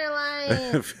Finger different.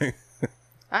 light.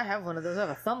 I have one of those. I have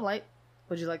a thumb light.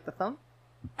 Would you like the thumb?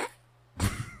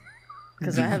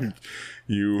 Because I have.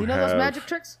 You know those magic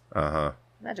tricks?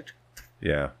 Magic tricks.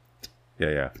 Yeah.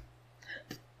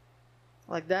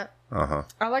 Like that?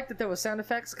 I like that there was sound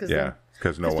effects.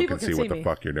 Because no one can see what the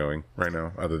fuck you're doing right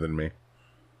now other than me.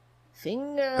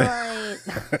 Finger light.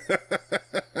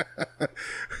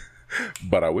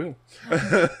 But I will.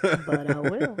 But I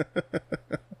will.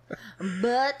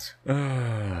 But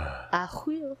I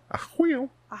will. I will.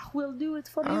 I will do it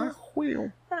for you. I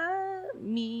will.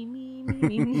 Me.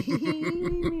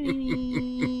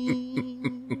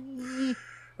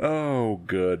 Oh,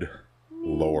 good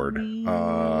Lord.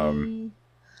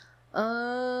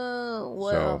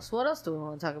 What else? What else do we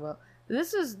want to talk about?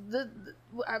 This is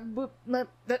I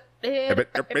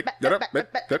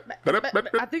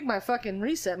think my fucking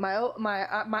reset, my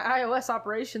iOS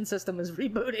operation system is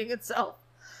rebooting itself.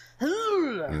 Maybe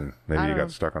you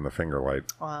got stuck on the finger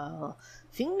light.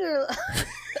 Finger.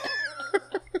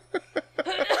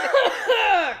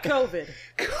 COVID.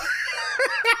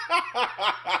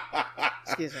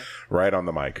 Excuse me. Right on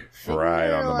the mic.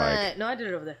 Right on the mic. No, I did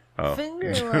it over there. Oh.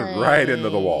 Finger light. Right into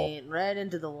the wall. Right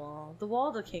into the wall. The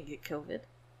wall that can't get COVID.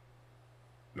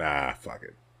 Nah, fuck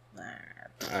it.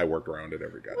 I worked around it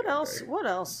every goddamn What else? day. What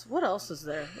else? What else is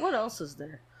there? What else is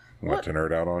there? What to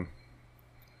nerd out on?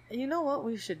 You know what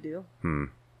we should do?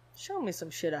 Show me some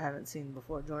shit I haven't seen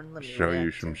before, Jordan. Let me show you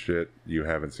some shit you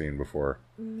haven't seen before.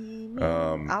 You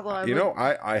know,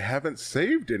 I haven't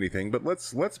saved anything, but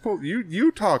let's pull.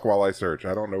 You talk while I search.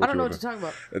 I don't know. I don't know what to talk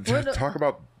about. Talk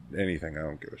about anything. I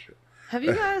don't give a shit. Have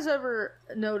you guys ever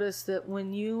noticed that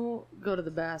when you go to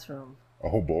the bathroom,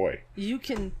 oh boy, you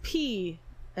can pee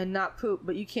and not poop,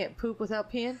 but you can't poop without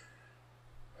peeing?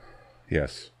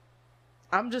 Yes.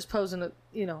 I'm just posing it.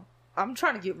 I'm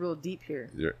trying to get real deep here.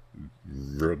 You're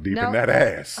real deep in that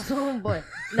ass. Oh boy!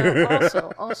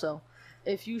 Now, also,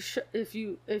 if you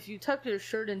tuck your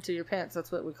shirt into your pants,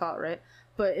 that's what we call it, right?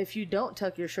 But if you don't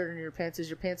tuck your shirt into your pants, is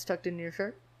your pants tucked into your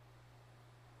shirt?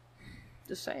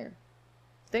 Just saying.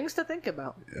 Things to think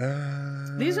about.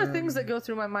 These are things that go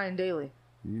through my mind daily.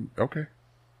 Okay.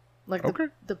 Like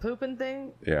the pooping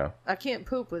thing. Yeah. I can't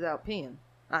poop without peeing.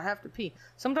 I have to pee.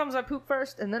 Sometimes I poop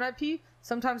first and then I pee.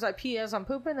 Sometimes I pee as I'm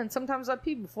pooping, and sometimes I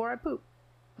pee before I poop.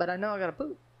 But I know I gotta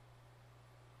poop.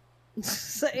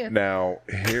 Saying. Now,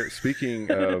 here, speaking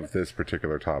of this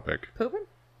particular topic. Pooping?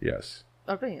 Yes.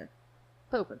 Oh, peeing.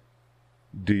 Pooping.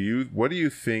 What do you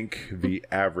think the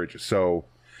average... So,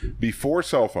 before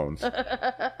cell phones.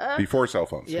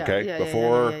 Yeah, okay?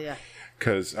 Yeah.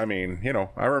 Because, I mean,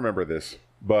 I remember this.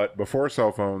 But before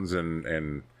cell phones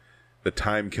and the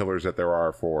time killers that there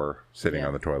are for sitting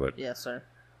on the toilet. Yes, sir.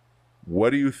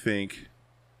 What do you think,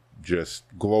 just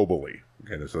globally?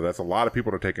 Okay, so that's a lot of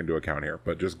people to take into account here,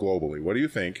 but just globally, what do you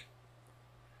think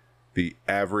the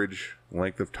average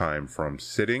length of time from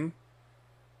sitting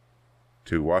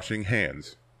to washing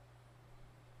hands?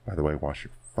 By the way, wash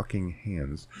your fucking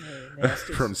hands.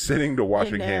 From sitting to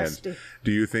washing hands.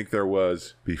 Do you think there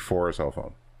was before a cell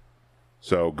phone?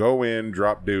 So go in,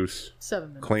 drop deuce, 7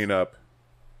 minutes. Clean up,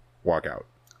 walk out.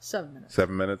 7 minutes.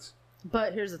 7 minutes?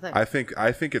 But here's the thing. I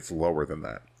think it's lower than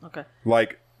that. Okay.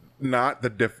 Like not the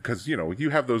because you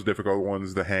have those difficult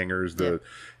ones, the hangers, the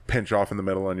pinch off in the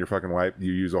middle on your fucking wipe.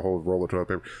 You use a whole roll of toilet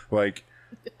paper, like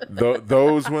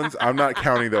those ones. I'm not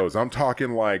counting those. I'm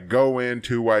talking like go in,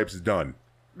 2 wipes, done.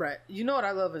 Right. You know what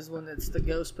I love is when it's the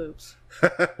ghost poops.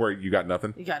 Where you got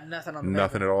nothing. You got nothing on the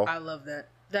nothing at all. I love that.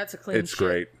 That's a clean. It's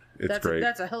great. It's great.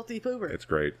 That's a healthy pooper. It's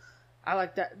great. I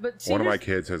like that. But see, one of my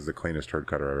kids has the cleanest turd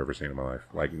cutter I've ever seen in my life.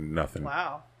 Like nothing.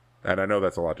 Wow. And I know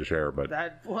that's a lot to share, but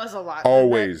that was a lot.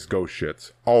 Always ghost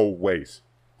shits. Always.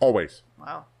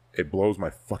 Wow. It blows my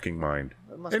fucking mind.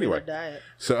 It must be their diet.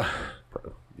 So,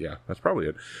 yeah, that's probably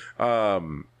it.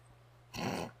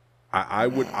 I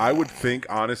would think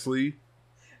honestly,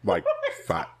 like,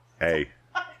 hey,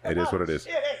 it is what it is.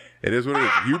 It is what it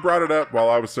is. You brought it up while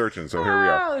I was searching, so here we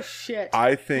are. Oh shit!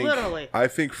 I think literally. I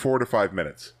think 4 to 5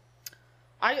 minutes.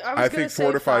 I think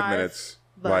 4 to 5 minutes.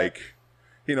 Like,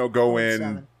 go in,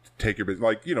 7. take your business.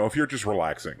 Like, if you're just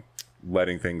relaxing,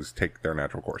 letting things take their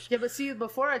natural course. Yeah, but see,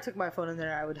 before I took my phone in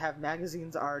there, I would have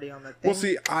magazines already on the thing. Well,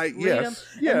 see, yes.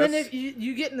 And then if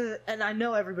you get in and I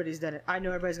know everybody's done it. I know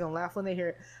everybody's gonna laugh when they hear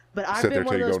it. But I've been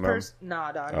one of those persons.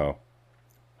 Nah, dog. Oh.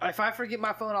 If I forget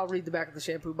my phone, I'll read the back of the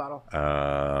shampoo bottle.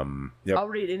 Yep. I'll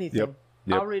read anything. Yep.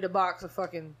 I'll read a box of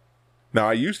fucking. Now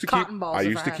I used to cotton balls. I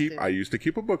used to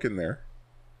keep a book in there.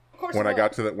 Of course. When I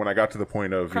got to the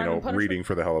point of reading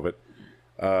for the hell of it.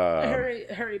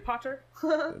 Harry Potter.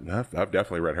 I've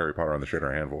definitely read Harry Potter on the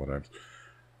shitter a handful of times,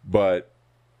 but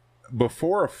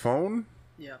before a phone.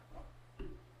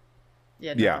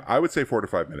 Yeah, I would say 4 to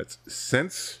 5 minutes.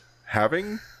 Since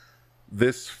having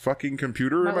this fucking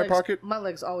computer in my pocket, my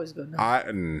legs always go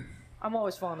numb. I'm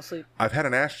always falling asleep. I've had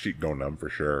an ass cheek go numb for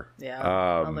sure. Yeah,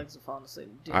 my legs are falling asleep.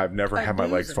 Dude, I've never had my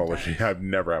legs fall asleep. I've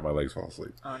never had my legs fall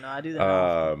asleep. Oh no, I do that.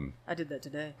 I did that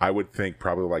today. I would think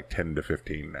probably like 10 to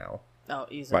 15 now. Oh,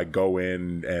 easy. Like go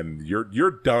in and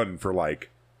you're done for like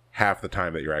half the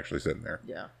time that you're actually sitting there.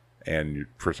 Yeah. And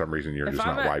for some reason you're just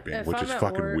not wiping, which is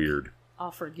fucking weird. I'll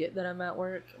forget that I'm at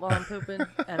work while I'm pooping,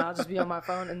 and I'll just be on my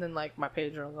phone, and then like my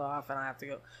pager will go off, and I have to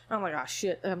go. And I'm like, oh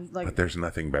shit! I'm like, but there's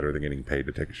nothing better than getting paid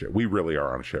to take a shit. We really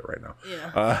are on shit right now.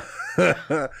 Yeah.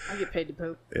 I get paid to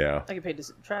poop. Yeah. I get paid to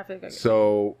sit in traffic.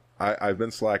 I've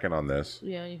been slacking on this.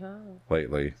 Yeah, you have.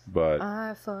 Lately,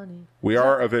 but funny. We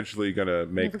are eventually gonna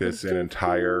make this an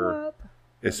entire,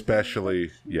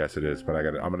 especially yes, it is. But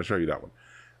I'm gonna show you that one.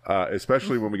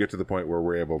 Especially when we get to the point where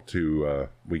we're able to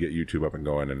we get YouTube up and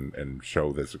going and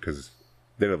show this, because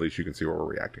then at least you can see what we're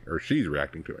reacting, or she's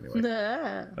reacting to anyway.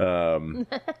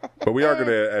 But we are going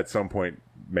to at some point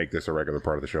make this a regular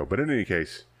part of the show. But in any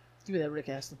case, give me that Rick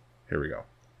Astley. Here we go.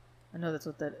 I know that's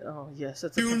what that. Oh yes,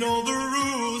 that's. You know the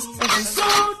rules, and so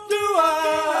do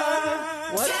I.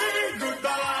 What? Say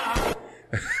goodbye.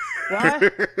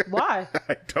 Why?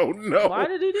 I don't know. Why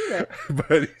did he do that?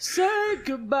 But say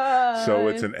goodbye. So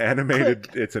it's an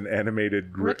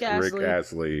animated Rick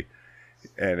Astley,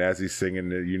 and as he's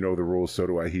singing, you know the rules. So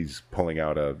do I. He's pulling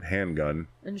out a handgun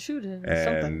and shooting,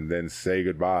 and then say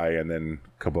goodbye, and then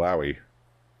kablowie.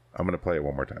 I'm gonna play it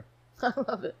one more time. I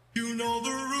love it. You know the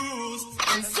rules,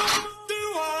 and so do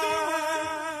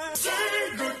I. Say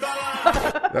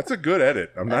goodbye. That's a good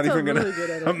edit. I'm not even gonna hate.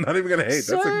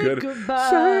 That's a good. Goodbye.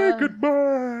 Say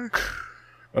goodbye.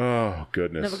 Oh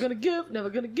goodness. Never gonna give you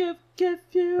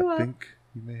up. I think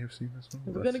you may have seen this one.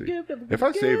 Never gonna give. If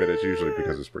I save it, it's usually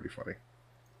because it's pretty funny.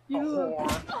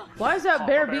 Why is that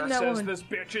bear beating that woman? This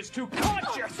bitch is too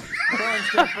conscious.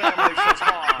 Cranston family says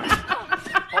hi.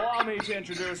 Allow me to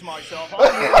introduce myself.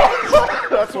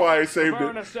 That's why I saved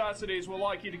Bare it. necessities will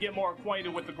like you to get more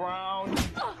acquainted with the ground.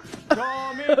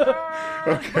 Come in there.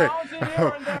 Okay.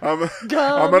 I'm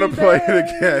gonna play it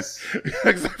again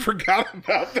because I forgot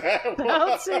about that one.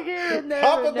 Bouncing here and there.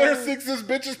 Papa Bear thinks this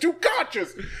bitch is too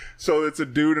conscious. So it's a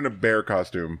dude in a bear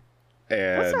costume,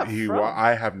 and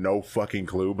I have no fucking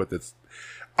clue, but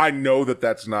I know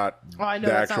that's not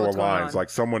the actual lines. Like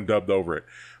someone dubbed over it,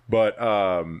 but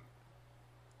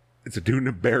it's a dude in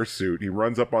a bear suit. He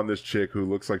runs up on this chick who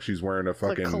looks like she's wearing a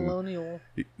fucking like colonial.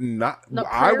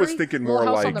 I was thinking more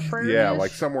like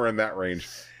like somewhere in that range.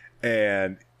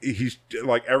 And he's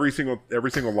like every single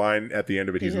line at the end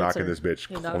of it, he's knocking this bitch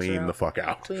clean the fuck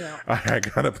out. I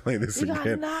gotta play this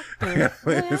again. I gotta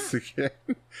play this again.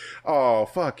 Oh,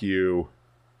 fuck you.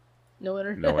 No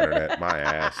internet. No internet. My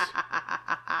ass.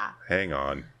 Hang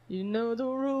on. You know the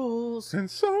rules. And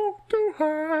so do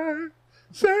I.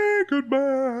 Say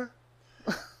goodbye.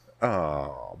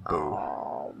 Oh, boo.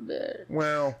 Oh, bitch.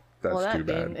 Well, that's too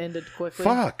bad. Game ended quickly.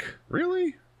 Fuck.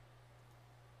 Really?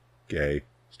 Gay.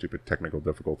 Stupid technical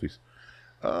difficulties.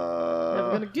 Never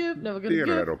gonna give. The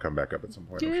internet will come back up at some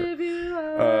point. Give I'm sure. You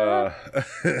up.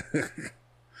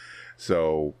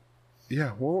 So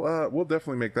Yeah, we'll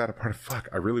definitely make that a part of. Fuck,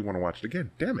 I really want to watch it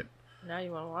again. Damn it. Now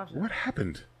you want to watch it. What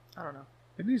happened? I don't know.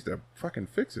 It needs to fucking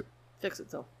fix it. Fix it,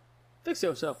 though. Fix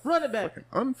yourself. Run it back. Fucking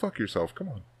unfuck yourself. Come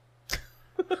on.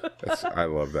 I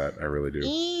love that. I really do.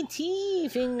 E.T.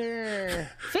 finger.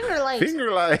 Finger light.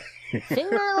 Finger light.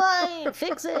 Finger light.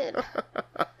 Fix it.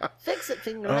 Fix it,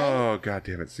 finger light. Oh, god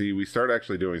damn it. See, we start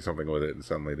actually doing something with it and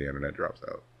suddenly the internet drops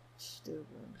out. Stupid.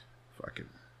 Fucking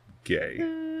gay.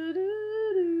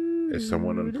 If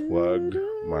someone unplugged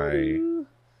my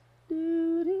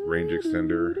range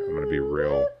extender, I'm going to be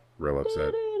real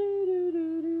upset.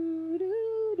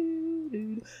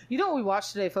 You know what we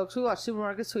watched today, folks? We watched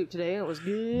Supermarket Sweep today, and it was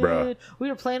good. Bruh. We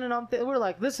were planning on... we were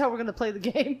like, this is how we're going to play the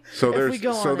game. So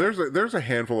there's there's a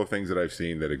handful of things that I've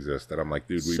seen that exist that I'm like,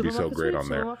 dude, we'd be so great on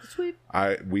there. Sweep.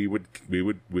 We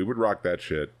would rock that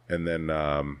shit. And then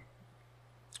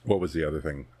what was the other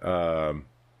thing?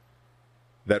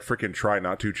 That freaking Try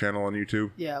Not To channel on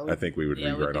YouTube. Yeah, I think we would be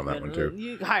right on that one too.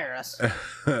 You hire us.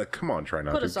 Come on, Try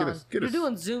Not Put To. us on. You're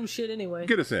doing Zoom shit anyway.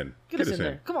 Get us in. Get us in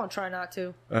there. Come on, Try Not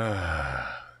To.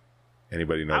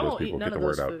 Anybody know those people? Get the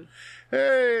word out. Food.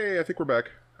 Hey, I think we're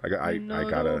back. I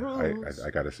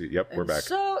gotta see. Yep, we're back.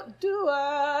 So do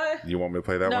I. You want me to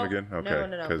play that one again? Okay.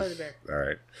 No. Play the bear. All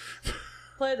right.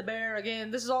 Play the bear again.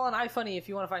 This is all on iFunny if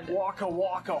you want to find it. Waka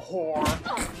waka whore.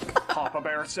 Papa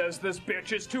Bear says this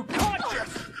bitch is too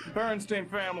conscious. Bernstein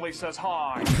family says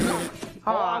hi.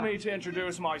 Allow me to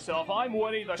introduce myself. I'm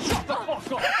Woody the shut the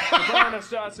fuck up. The bare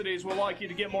necessities would like you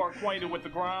to get more acquainted with the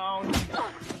ground.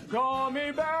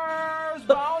 Gummy bears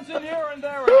bouncing here and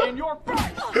there and in your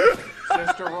face.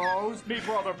 Sister Rose, meet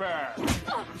Brother Bear.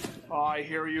 I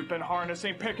hear you've been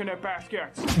harnessing picnic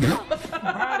baskets.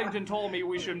 Paddington told me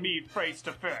we should meet face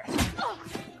to face.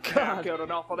 Can't get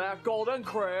enough of that golden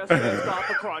crisp. It's got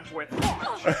the crunch with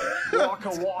punch.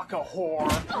 Waka waka whore.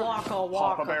 Waka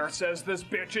waka. Papa Bear says this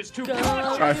bitch is too Gummy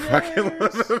conscious. I fucking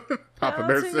love it. Papa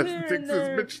Bear Bouncing says here thinks and this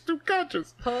there. bitch is too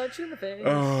conscious. Punch in the face.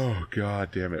 Oh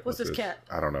god damn it! What's this cat?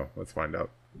 I don't know. Let's find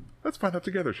out. Let's find out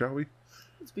together, shall we?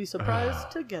 Let's be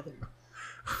surprised together.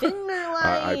 Finger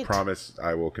light. I promise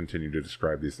I will continue to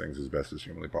describe these things as best as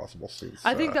humanly possible. Since,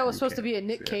 I think that was you supposed to be a can't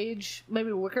Nick see it. Cage,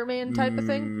 maybe Wicker Man type of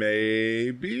thing.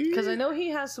 Maybe. Because I know he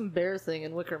has some bear thing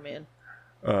in Wicker Man.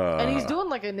 And he's doing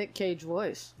like a Nick Cage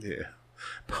voice. Yeah.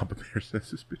 Papa Bear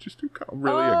says this bitch is too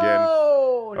Really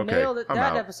Oh, again? Okay, nailed it. I'm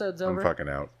that out. episode's over. I'm fucking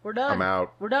out. We're done. I'm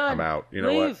out. We're done. I'm out. You know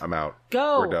Leave. what? I'm out.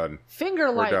 Go. We're done.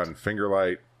 Finger light. We're done. Finger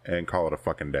light and call it a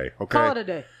fucking day. Okay. Call it a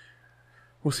day.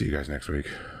 We'll see you guys next week.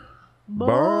 Bye.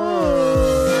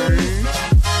 Bye.